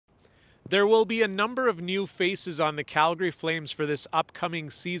There will be a number of new faces on the Calgary Flames for this upcoming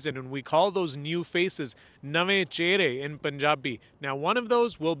season, and we call those new faces Nave Chere in Punjabi. Now, one of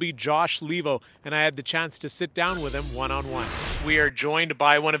those will be Josh Leivo, and I had the chance to sit down with him one-on-one. We are joined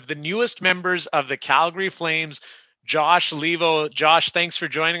by one of the newest members of the Calgary Flames, Josh Leivo. Josh, thanks for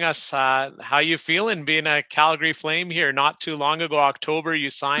joining us. How you feeling being a Calgary Flame here? Not too long ago, October, you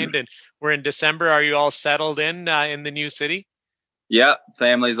signed, and we're in December. Are you all settled in the new city? Yeah,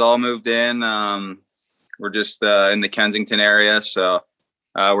 family's all moved in. We're just in the Kensington area, so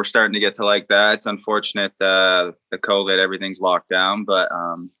we're starting to get to like that. It's unfortunate the COVID, everything's locked down, but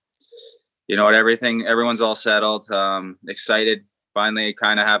you know what, everyone's all settled. Excited, finally,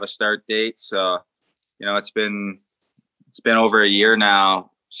 kind of have a start date. So you know, it's been over a year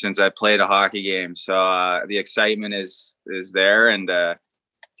now since I played a hockey game. So the excitement is there, and to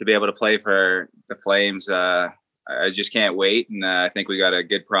be able to play for the Flames. I just can't wait, and I think we got a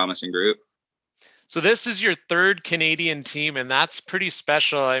good, promising group. So this is your third Canadian team, and that's pretty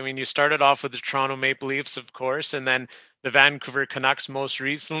special. I mean, you started off with the Toronto Maple Leafs, of course, and then the Vancouver Canucks most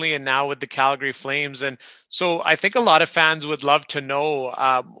recently, and now with the Calgary Flames. And so I think a lot of fans would love to know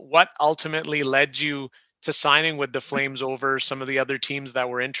what ultimately led you to signing with the Flames over some of the other teams that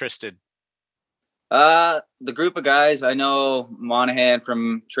were interested. The group of guys, I know Monahan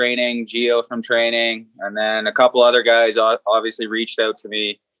from training, Gio from training, and then a couple other guys obviously reached out to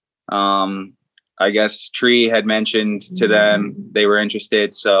me. I guess Tree had mentioned to them they were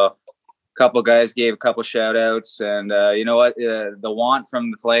interested. So a couple guys gave a couple shout outs, and you know what? The want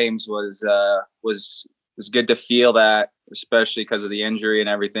from the Flames was good to feel that, especially because of the injury and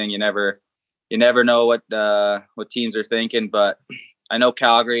everything. You never know what teams are thinking, but I know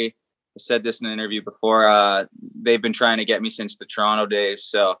Calgary. I said this in an interview before. They've been trying to get me since the Toronto days.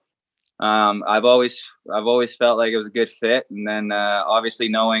 So I've always felt like it was a good fit. And then obviously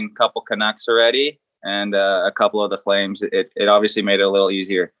knowing a couple Canucks already and a couple of the Flames, it obviously made it a little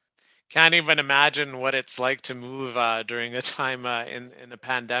easier. Can't even imagine what it's like to move during a time in a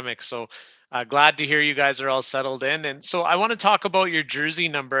pandemic. So glad to hear you guys are all settled in. And so I want to talk about your jersey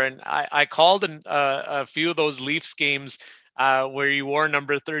number. And I called a few of those Leafs games where you wore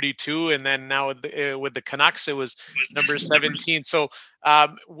number 32, and then now with the Canucks it was number 17. So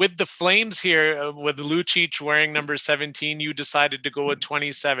with the Flames here, with Lucic wearing number 17, you decided to go with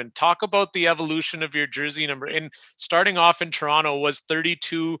 27. Talk about the evolution of your jersey number. And starting off in Toronto, was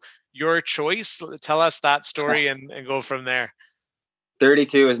 32 your choice? Tell us that story and go from there.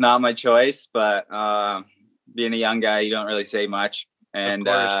 32 is not my choice, but being a young guy, you don't really say much. And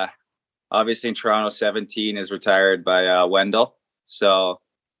obviously in Toronto, 17 is retired by Wendell. So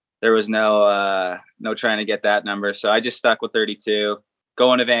there was no trying to get that number. So I just stuck with 32.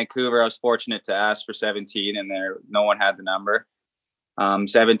 Going to Vancouver, I was fortunate to ask for 17, and no one had the number.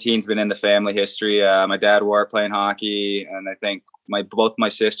 17's been in the family history. My dad wore it playing hockey, and I think both my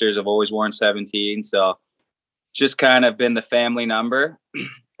sisters have always worn 17. So just kind of been the family number.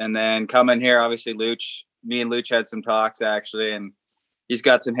 And then coming here, obviously me and Luch had some talks actually, and he's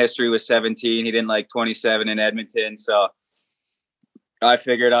got some history with 17. He didn't like 27 in Edmonton. So I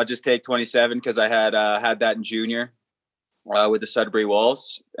figured I'll just take 27 because I had that in junior with the Sudbury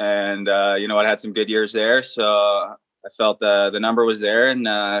Wolves. And, you know, I had some good years there. So I felt the number was there,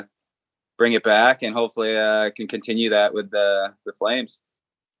 and bring it back. And hopefully I can continue that with the Flames.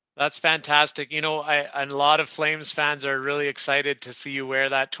 That's fantastic. You know, a lot of Flames fans are really excited to see you wear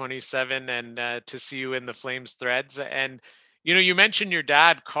that 27 and to see you in the Flames threads. And you know, you mentioned your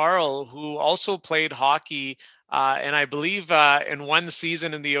dad, Carl, who also played hockey, and I believe in one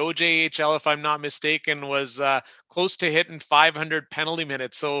season in the OJHL, if I'm not mistaken, was close to hitting 500 penalty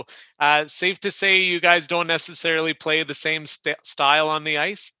minutes. So safe to say you guys don't necessarily play the same style on the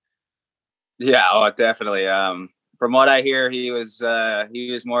ice? Yeah, oh, definitely. From what I hear, he was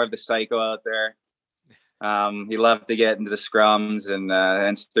more of the psycho out there. He loved to get into the scrums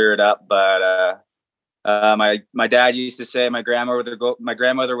and stir it up, but my dad used to say my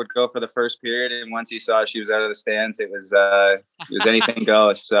grandmother would go for the first period, and once he saw she was out of the stands, it was anything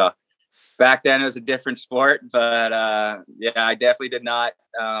goes. So back then it was a different sport, but yeah, I definitely did not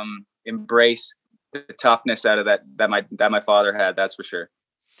embrace the toughness out of that my father had. That's for sure.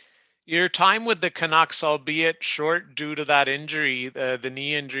 Your time with the Canucks, albeit short due to that injury, the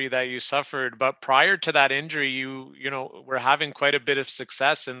knee injury that you suffered, but prior to that injury, you know, were having quite a bit of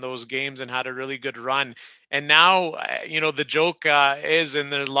success in those games and had a really good run. And now, you know, the joke is,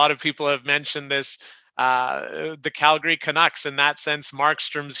 and there's a lot of people have mentioned this, the Calgary Canucks. In that sense,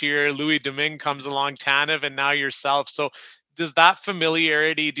 Markstrom's here, Louis Domingue comes along, Tanev, and now yourself. So does that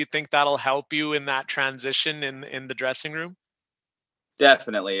familiarity, do you think that'll help you in that transition in the dressing room?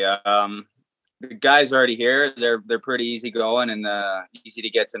 Definitely. The guys already here. They're pretty easy going and easy to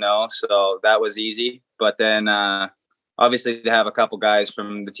get to know. So that was easy. But then obviously to have a couple guys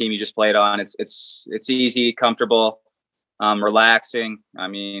from the team you just played on, it's easy, comfortable, relaxing. I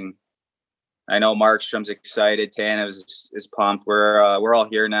mean, I know Markstrom's excited. Tanev is pumped. We're all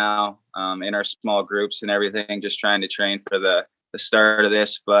here now in our small groups and everything, just trying to train for the start of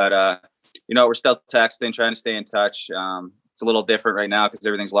this. But we're still texting, trying to stay in touch. It's a little different right now because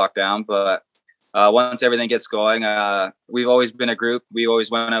everything's locked down. But once everything gets going, we've always been a group. We always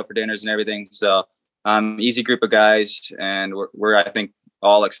went out for dinners and everything. So easy group of guys, and we're I think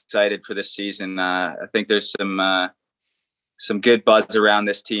all excited for this season. I think there's some good buzz around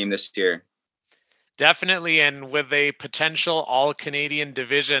this team this year. Definitely, and with a potential all-Canadian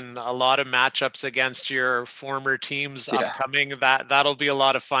division, a lot of matchups against your former teams upcoming. That'll be a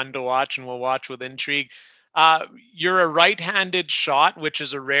lot of fun to watch, and we'll watch with intrigue. You're a right-handed shot, which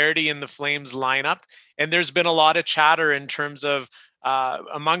is a rarity in the Flames lineup, and there's been a lot of chatter in terms of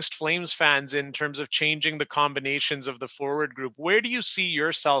amongst Flames fans in terms of changing the combinations of the forward group. Where do you see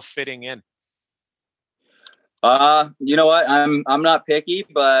yourself fitting in? You know what? I'm not picky,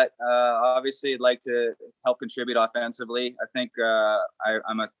 but obviously I'd like to help contribute offensively. I think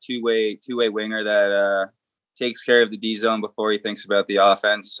I'm a two-way winger that takes care of the D zone before he thinks about the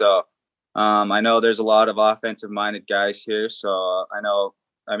offense. So I know there's a lot of offensive-minded guys here. So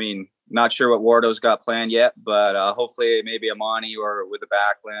not sure what Wardo's got planned yet, but hopefully maybe Amani or with the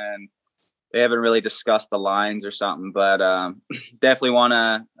backland. They haven't really discussed the lines or something, but definitely want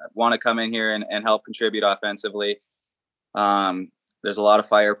to come in here and help contribute offensively. There's a lot of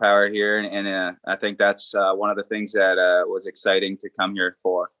firepower here, and I think that's one of the things that was exciting to come here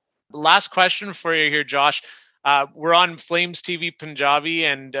for. Last question for you here, Josh. We're on Flames TV Punjabi,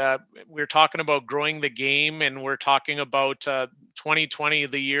 and we're talking about growing the game, and we're talking about 2020,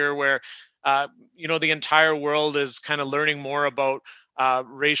 the year where the entire world is kind of learning more about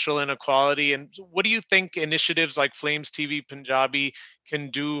racial inequality. And what do you think initiatives like Flames TV Punjabi can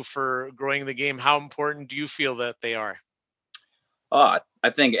do for growing the game? How important do you feel that they are? Oh, I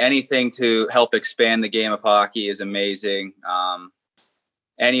think anything to help expand the game of hockey is amazing.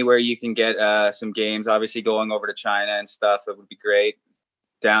 Anywhere you can get some games, obviously going over to China and stuff, that would be great.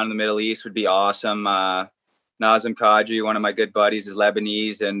 Down in the Middle East would be awesome. Nazem Kadri, one of my good buddies, is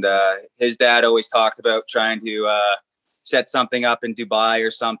Lebanese, and his dad always talked about trying to set something up in Dubai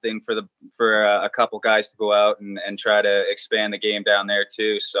or something for a couple guys to go out and try to expand the game down there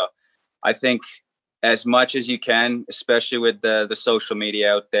too. So I think as much as you can, especially with the social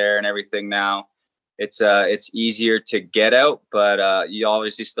media out there and everything now, it's easier to get out, but you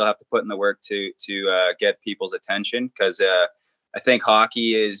obviously still have to put in the work to get people's attention, because I think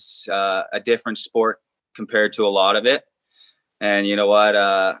hockey is a different sport compared to a lot of it. And you know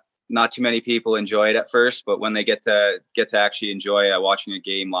what? Not too many people enjoy it at first, but when they get to actually enjoy watching a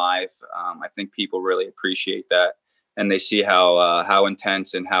game live, I think people really appreciate that, and they see how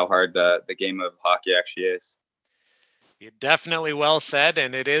intense and how hard the game of hockey actually is. Definitely well said,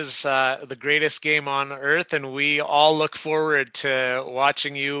 and it is the greatest game on earth, and we all look forward to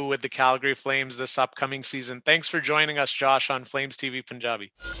watching you with the Calgary Flames this upcoming season. Thanks for joining us, Josh, on Flames TV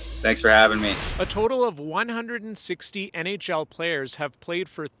Punjabi. Thanks for having me. A total of 160 NHL players have played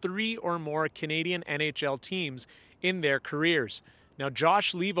for 3 or more Canadian NHL teams in their careers. Now,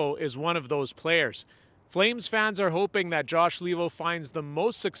 Josh Leivo is one of those players. Flames fans are hoping that Josh Leivo finds the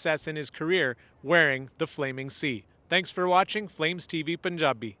most success in his career wearing the Flaming C. Thanks for watching Flames TV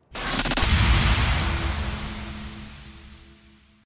Punjabi.